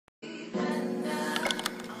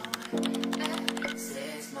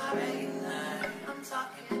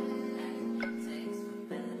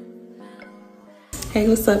Hey,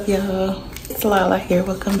 what's up, y'all? It's Lala here.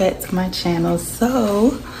 Welcome back to my channel.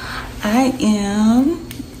 So I am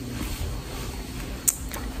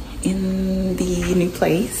in the new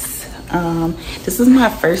place. This is my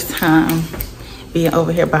first time being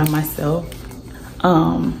over here by myself.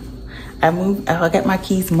 I got my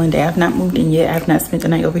keys Monday. I've not moved in yet. I've not spent the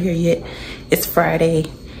night over here yet. It's Friday,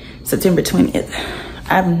 September 20th.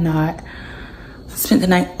 I've not spent the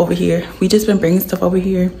night over here. We just been bringing stuff over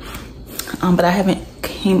here, but I haven't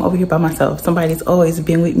came over here by myself. Somebody's always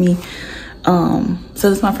been with me. So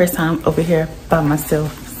this is my first time over here by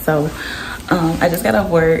myself. So I just got off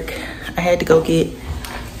work. I had to go get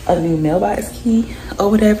a new mailbox key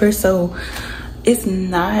or whatever, so it's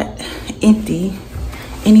not empty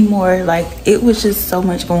anymore. Like, it was just so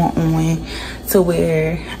much going on to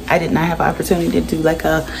where I did not have an opportunity to do like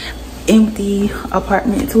a empty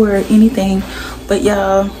apartment tour or anything. But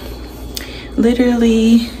y'all,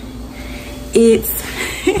 literally, it's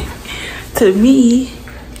to me,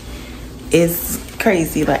 it's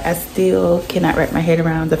crazy. Like, I still cannot wrap my head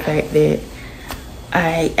around the fact that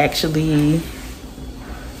I actually,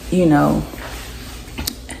 you know,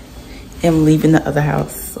 am leaving the other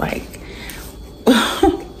house. Like,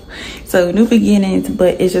 so new beginnings,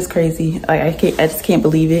 but it's just crazy. Like, I just can't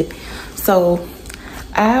believe it. So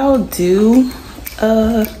I'll do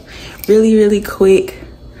a really quick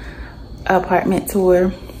apartment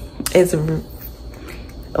tour. It's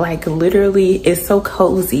like, literally, it's so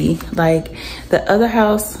cozy. Like, the other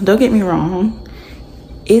house, don't get me wrong,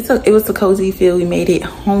 it was a cozy feel. We made it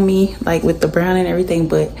homey, like with the brown and everything,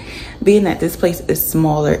 but being that this place is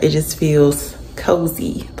smaller, it just feels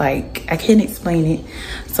cozy. Like, I can't explain it.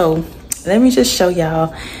 So let me just show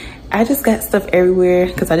y'all. I just got stuff everywhere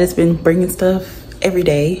because I just been bringing stuff every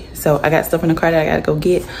day. So I got stuff in the car that I gotta go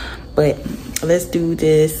get, but let's do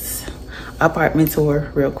this apartment tour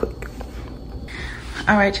real quick.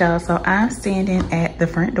 All right, y'all, so I'm standing at the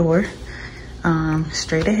front door,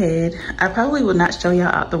 straight ahead. I probably will not show y'all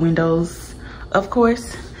out the windows, of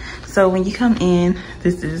course. So when you come in,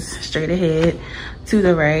 this is straight ahead. To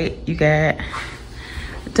the right, you got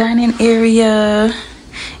dining area.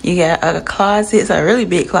 You got a closet. It's a really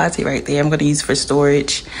big closet right there. I'm gonna use for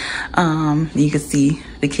storage. You can see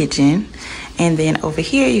the kitchen. And then over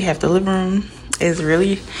here, you have the living room. It's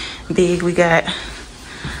really big. We got,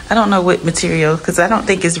 I don't know what material, because I don't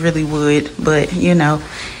think it's really wood, but you know.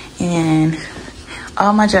 And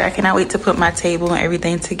oh my God, I cannot wait to put my table and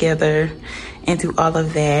everything together and do all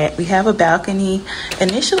of that. We have a balcony.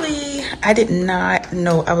 Initially, I did not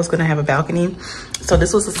know I was gonna have a balcony. So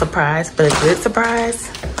this was a surprise, but a good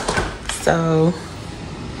surprise. So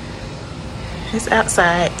it's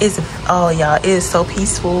outside. Oh y'all, it is so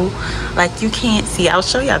peaceful. Like, you can't see. I'll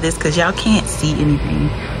show y'all this because y'all can't see anything,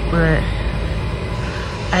 but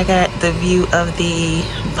I got the view of the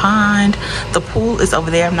pond. The pool is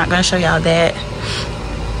over there. I'm not gonna show y'all that,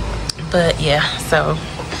 but yeah. So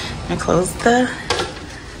I'm gonna close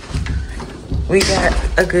we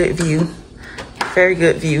got a good view, very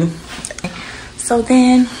good view. So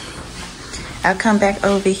then I'll come back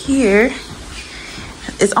over here.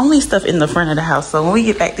 It's only stuff in the front of the house, so when we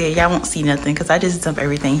get back there, y'all won't see nothing because I just dump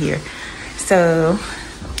everything here. So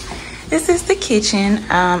this is the kitchen.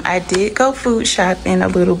 I did go food shopping a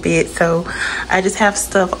little bit, so I just have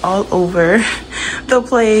stuff all over the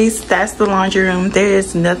place. That's the laundry room. There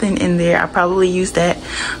is nothing in there. I probably use that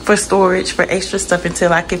for storage, for extra stuff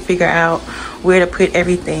until I can figure out where to put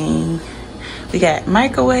everything. We got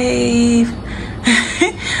microwave.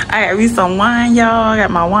 I got me some wine, y'all. I got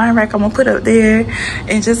my wine rack I'm gonna put up there,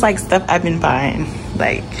 and just like stuff I've been buying.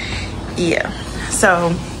 Like, yeah. So,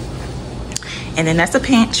 and then that's a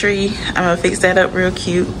pantry. I'm gonna fix that up real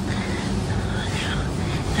cute. All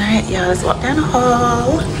right, y'all, let's walk down the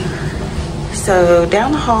hall. So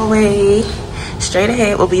down the hallway, straight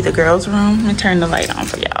ahead will be the girls' room. I'm gonna turn the light on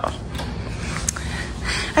for y'all.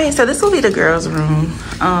 Okay, so this will be the girls' room.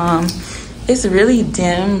 It's really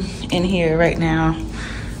dim in here right now.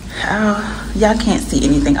 Y'all can't see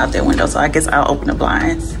anything out that window, so I guess I'll open the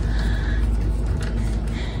blinds.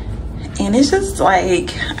 And it's just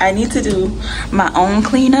like, I need to do my own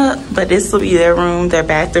cleanup, but this will be their room. Their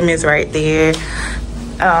bathroom is right there.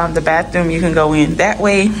 The bathroom, you can go in that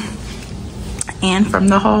way and from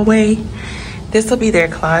the hallway. This will be their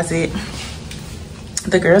closet.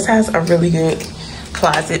 The girls has a really good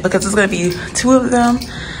closet because it's gonna be 2 of them.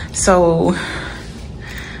 So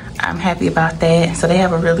I'm happy about that. So they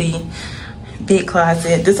have a really big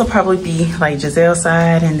closet. This will probably be like Giselle's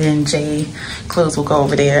side, and then Jay clothes will go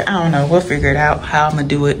over there. I don't know, we'll figure it out how I'm gonna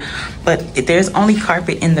do it. But there's only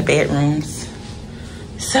carpet in the bedrooms.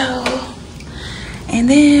 So, and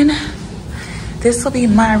then this will be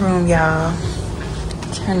my room, y'all.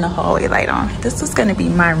 Turn the hallway light on. This was gonna be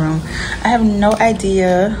my room. I have no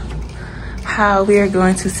idea how we are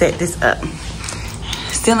going to set this up.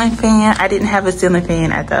 Ceiling fan, I didn't have a ceiling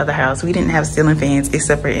fan at the other house. We didn't have ceiling fans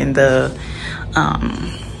except for in the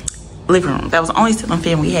living room. That was the only ceiling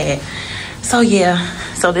fan we had. So yeah,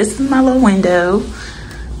 so this is my little window.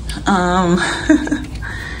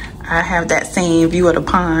 I have that same view of the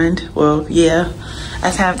pond. Well, yeah, I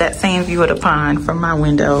have that same view of the pond from my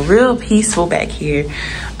window. Real peaceful back here.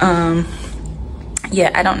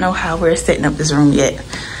 Yeah, I don't know how we're setting up this room yet.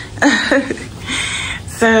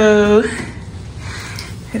 So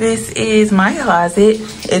this is my closet.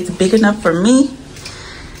 It's big enough for me.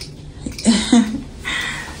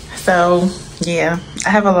 So yeah, I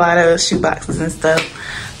have a lot of shoe boxes and stuff.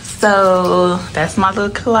 So that's my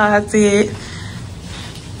little closet.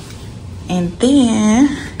 And then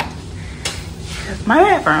that's my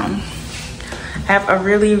bathroom. I have a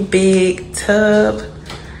really big tub.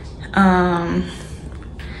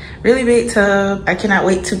 Really big tub. I cannot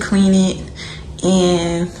wait to clean it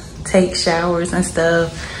and take showers and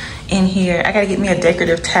stuff in here. I gotta get me a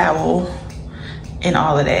decorative towel and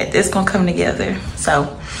all of that. It's gonna come together.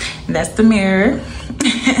 So that's the mirror.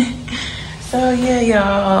 So yeah,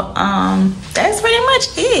 y'all, that's pretty much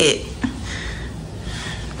it.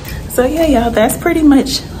 So yeah, y'all, that's pretty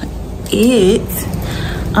much it.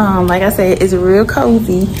 Like I said, it's real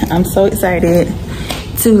cozy. I'm so excited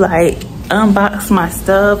to like unbox my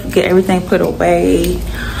stuff, get everything put away,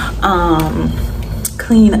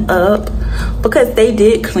 clean up, because they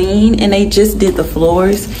did clean and they just did the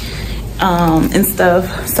floors and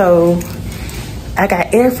stuff. So I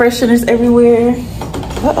got air fresheners everywhere.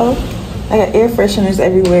 I got air fresheners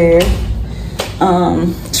everywhere.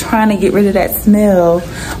 Trying to get rid of that smell,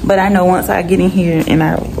 but I know once I get in here and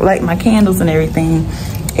I light my candles and everything,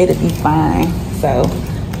 it'll be fine. So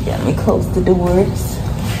yeah, let me close the doors.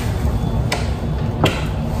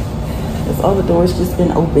 All the doors just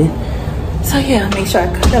been open. So yeah, make sure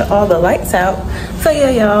I cut all the lights out. So yeah,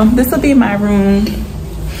 y'all, this will be my room.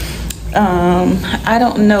 I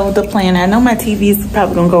don't know the plan. I know my TV is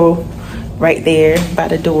probably gonna go right there by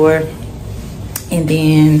the door, and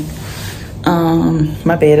then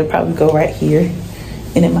my bed will probably go right here,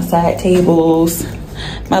 and then my side tables,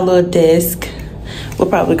 my little desk will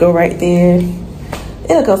probably go right there.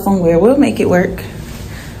 It'll go somewhere. We'll make it work.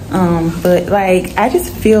 But like, I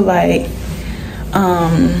just feel like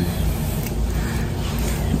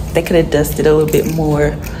they could have dusted a little bit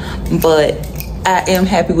more, but I am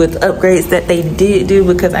happy with the upgrades that they did do,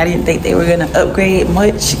 because I didn't think they were gonna upgrade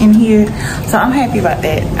much in here. So I'm happy about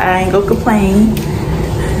that. I ain't gonna complain,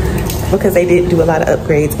 because they did do a lot of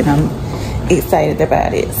upgrades and I'm excited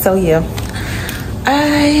about it. So yeah,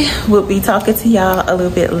 I will be talking to y'all a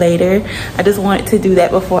little bit later. I just wanted to do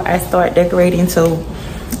that before I start decorating, so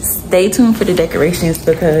stay tuned for the decorations,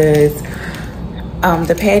 because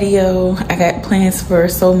the patio, I got plans for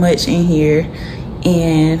so much in here,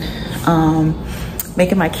 and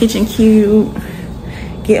making my kitchen cute,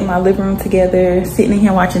 getting my living room together, sitting in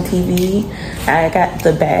here watching TV. I got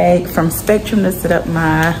the bag from Spectrum to set up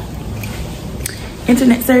my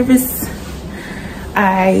internet service.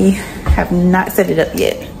 I have not set it up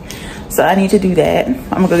yet, so I need to do that. I'm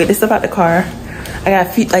gonna go get this stuff out the car. I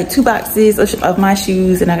got like 2 boxes of my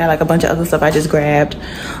shoes, and I got like a bunch of other stuff I just grabbed.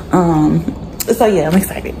 So yeah, I'm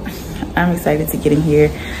excited. I'm excited to get in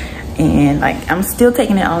here, and like I'm still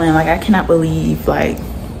taking it all in. Like I cannot believe, like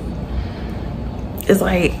it's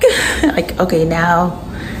like like okay, now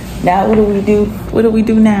what do we do? What do we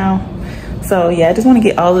do now? So yeah, I just want to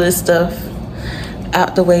get all of this stuff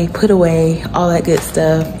out the way, put away, all that good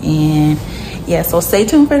stuff. And yeah, so stay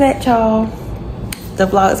tuned for that, y'all. The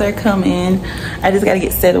vlogs are coming. I just gotta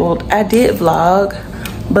get settled. I did vlog,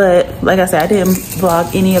 but like I said, I didn't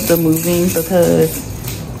vlog any of the moving, because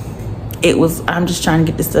I'm just trying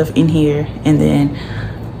to get this stuff in here, and then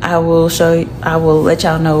I will let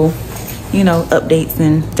y'all know, you know, updates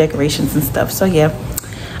and decorations and stuff. So yeah,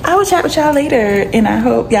 I will chat with y'all later, and I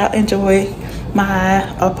hope y'all enjoy my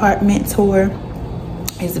apartment tour.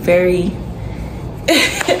 It's very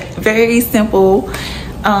very simple.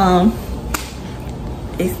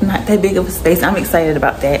 It's not that big of a space. I'm excited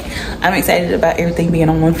about that. I'm excited about everything being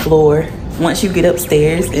on one floor. Once you get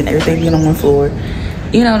upstairs and everything being on one floor,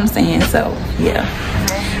 you know what I'm saying? So yeah,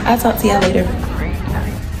 I'll talk to y'all later.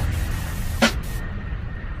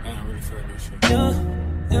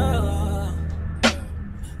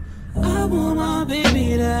 I want my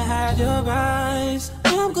baby to have your eyes.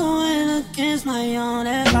 I'm going against my own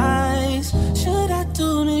advice. Should I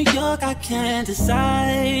do New York? I can't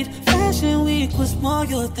decide. Fashion Emotion week was more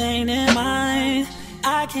your thing than mine.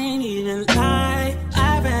 I can't even lie,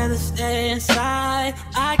 I'd rather stay inside.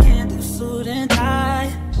 I can't do suit and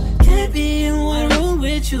tie. Can't be in one room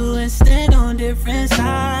with you and stand on different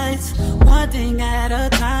sides. One thing at a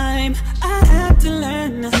time, I have to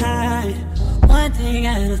learn to hide. One thing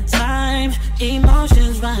at a time,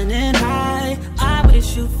 emotions running high. I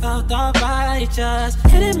wish you felt alright, just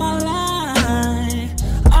hitting my line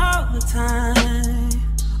all the time,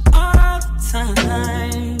 all the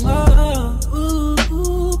time. Oh, ooh,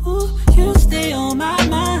 ooh, ooh. You stay on my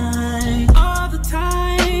mind all the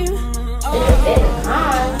time.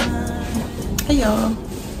 Hey y'all,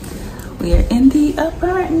 we are in the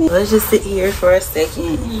apartment. Let's just sit here for a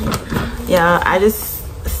second. Y'all, I just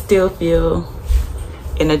still feel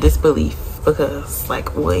in a disbelief because,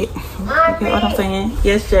 like, what? You get what I'm saying?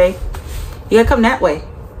 Yes, Jay. You gotta come that way.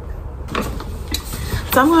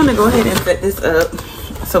 So I'm gonna go ahead and set this up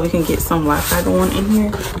so we can get some Wi-Fi going in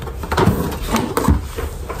here.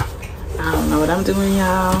 I don't know what I'm doing,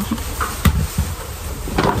 y'all.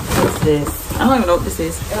 What's this? I don't even know what this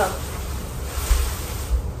is.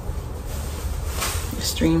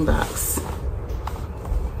 Stream box.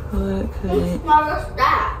 What could it? What's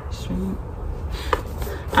that? Stream.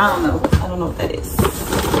 I don't know. I don't know what that is.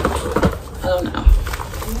 I don't know.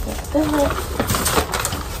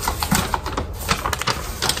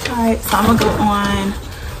 Alright, so I'm gonna go on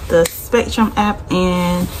the Spectrum app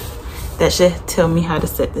and that should tell me how to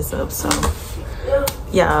set this up. So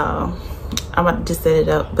y'all, I'm about to just set it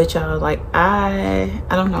up, but y'all, like, I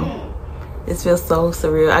don't know. This feels so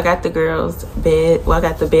surreal. I got the girls' bed. Well, I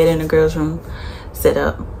got the bed in the girls' room set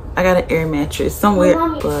up. I got an air mattress somewhere,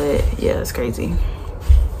 but yeah, it's crazy.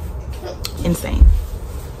 Insane.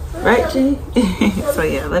 Right, G? So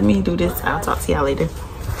yeah, let me do this. I'll talk to y'all later.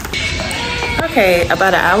 Okay,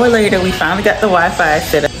 about an hour later, we finally got the Wi-Fi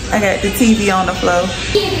set up. I got the TV on the floor.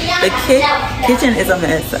 The kitchen is a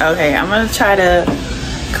mess. Okay, I'm gonna try to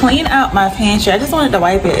clean out my pantry. I just wanted to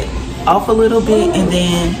wipe it off a little bit and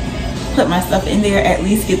then put my stuff in there, at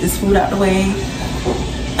least get this food out the way,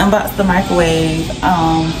 unbox the microwave,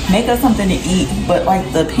 make us something to eat. But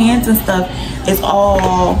like the pans and stuff is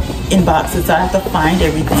all in boxes, so I have to find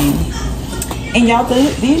everything. And y'all,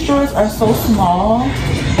 these drawers are so small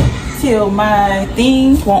till my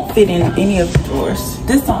thing won't fit in any of the drawers.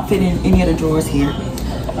 This don't fit in any of the drawers here,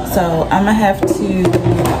 so I'm gonna have to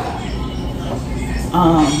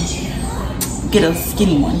get a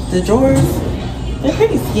skinny one. The drawers, they're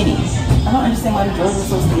pretty skinny. I don't understand why the drawers are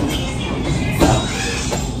so skinny. So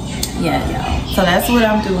yeah, y'all, so that's what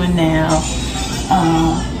I'm doing now.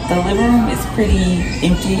 The living room is pretty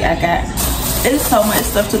empty. There's so much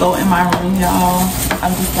stuff to go in my room, y'all.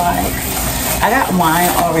 I'm just like, I got wine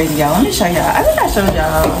already, y'all. Let me show y'all. I think I showed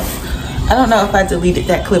y'all. I don't know if I deleted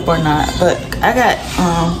that clip or not, but I got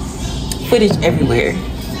footage everywhere,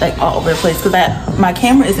 like all over the place, because my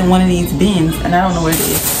camera is in one of these bins and I don't know where it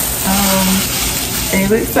is. And it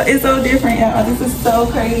looks so, it's so different, y'all. This is so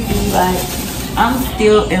crazy. Like, I'm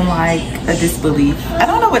still in like a disbelief. I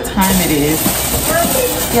don't know what time it is.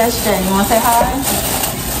 Yes, Jay, you want to say hi?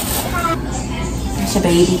 Hi. That's your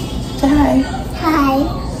baby. Say hi. Hi.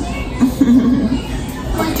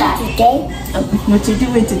 What's that today? What you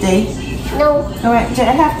doing today? No. All right, Jay,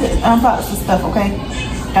 I have to unbox the stuff, okay?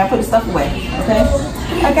 I put the stuff away, okay?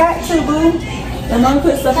 I got to, boo. And let me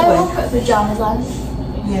put stuff away. I will put pajamas on.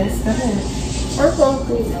 Yes, go ahead. I'm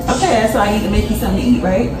hungry. Okay, so I need to make you something to eat,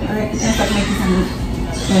 right? All right, yes, I can make you something to eat.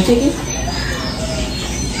 You want chicken?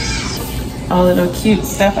 All of the cute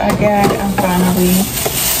stuff I got, I'm finally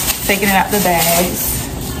taking it out the bags.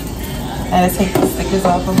 I gotta take the stickers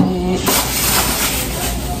off of it.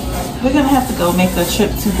 We're gonna have to go make a trip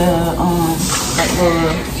to the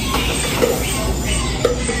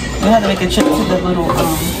we have to make a trip to the little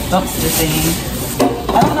dumpster thing.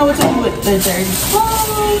 I don't know what to do with the dirty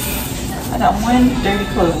clothes. I got one dirty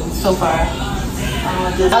clothes so far.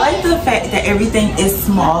 I like the fact that everything is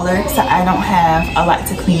smaller, so I don't have a lot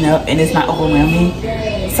to clean up and it's not overwhelming.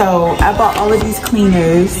 So I bought all of these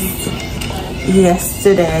cleaners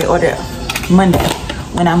yesterday, or Monday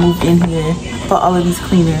when I moved in here. Bought all of these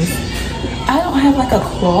cleaners. I don't have like a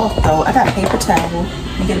cloth though. I got paper towel.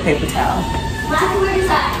 Let me get a paper towel. Where is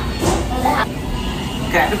that?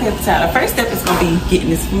 Got the paper towel. The first step is gonna be getting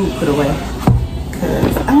this food put away,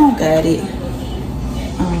 cause I don't got it.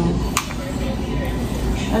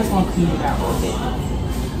 I just want to clean it out a little bit.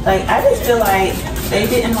 Like, I just feel like they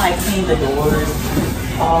didn't like clean the doors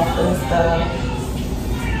off and stuff.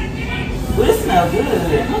 Ooh, this smells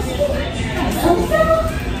good.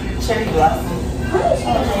 Cherry blossom.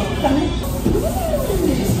 Okay, come in.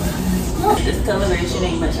 This celebration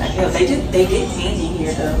ain't much I feel. They get candy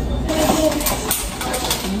here though.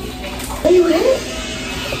 Are you ready?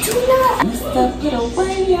 Stuff it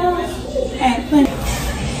away, y'all. And plenty.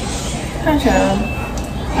 Hi, y'all.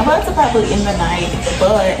 I'm about to probably end the night,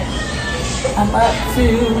 but I'm up to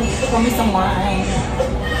pour me some wine.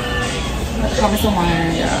 Pour me some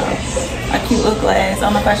wine, y'all. A cute little glass. I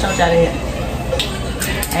don't know if I showed y'all that.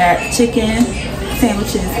 I got chicken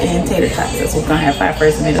sandwiches and tater tots. That's what we're gonna have for our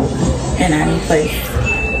first meal in our new place.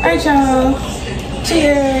 Alright, y'all.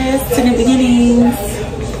 Cheers to new beginnings.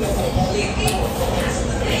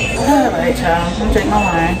 Alright, y'all. I'm gonna drink my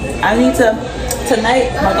wine. I need to,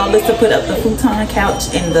 tonight, my goal is to put up the futon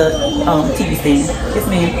couch and the TV stand. Yes,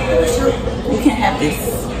 ma'am. You can't have this.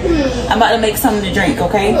 I'm about to make something to drink,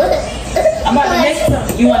 okay? I'm about to make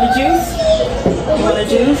something. You want a juice? You want a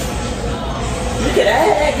juice? Look at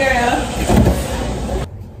that, girl.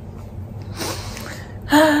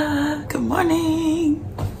 Good morning.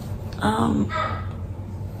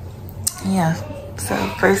 Yeah, so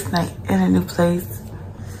first night in a new place.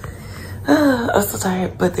 I'm so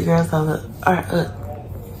tired, but the girls all are up.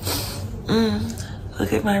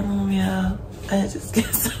 Look at my room, y'all. I just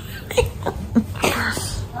get so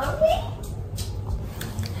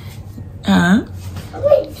What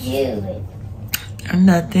are you doing?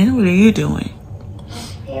 Nothing. What are you doing?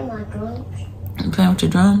 Playing my drums. You playing with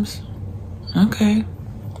your drums? Okay.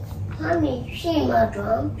 Mommy, you see my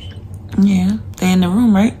drums? Yeah, they in the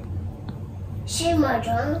room, right? See my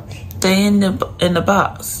drums? They in the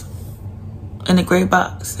box, in the gray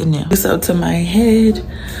box in there. So to my head,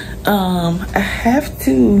 I have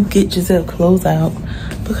to get Giselle clothes out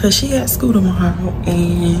because she got school tomorrow,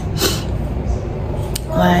 and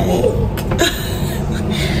like,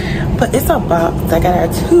 but it's a box. I got our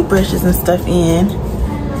toothbrushes and stuff in.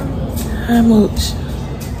 Hi, Mooch.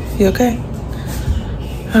 You okay?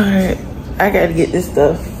 All right, I gotta get this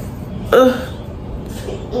stuff. To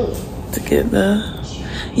get the,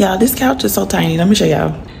 y'all, this couch is so tiny. Let me show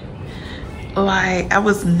y'all. Like, I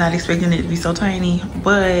was not expecting it to be so tiny,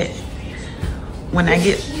 but when I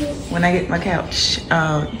get my couch,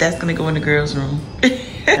 that's gonna go in the girls' room.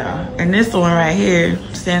 Yeah. And this one right here,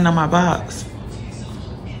 standing on my box,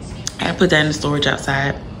 I put that in the storage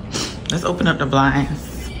outside. Let's open up the blinds.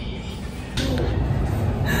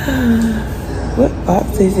 What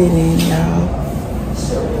box is it in, y'all?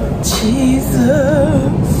 Jesus.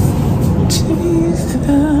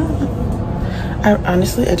 I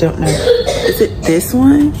honestly, I don't know. Is it this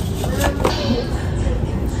one?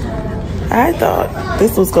 I thought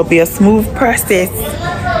this was gonna be a smooth process.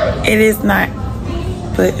 It is not.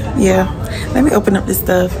 But yeah, let me open up this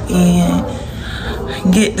stuff and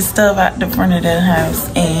get the stuff out the front of the house,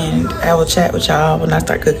 and I will chat with y'all when I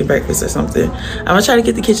start cooking breakfast or something. I'm gonna try to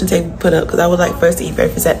get the kitchen table put up because I would like first to eat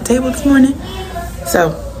breakfast at the table this morning.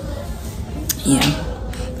 So yeah,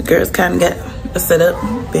 the girls kind of got a setup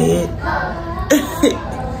bed.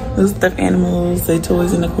 Those stuffed animals, the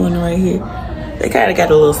toys in the corner right here. They kind of got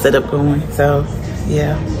a little setup going. So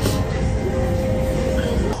yeah.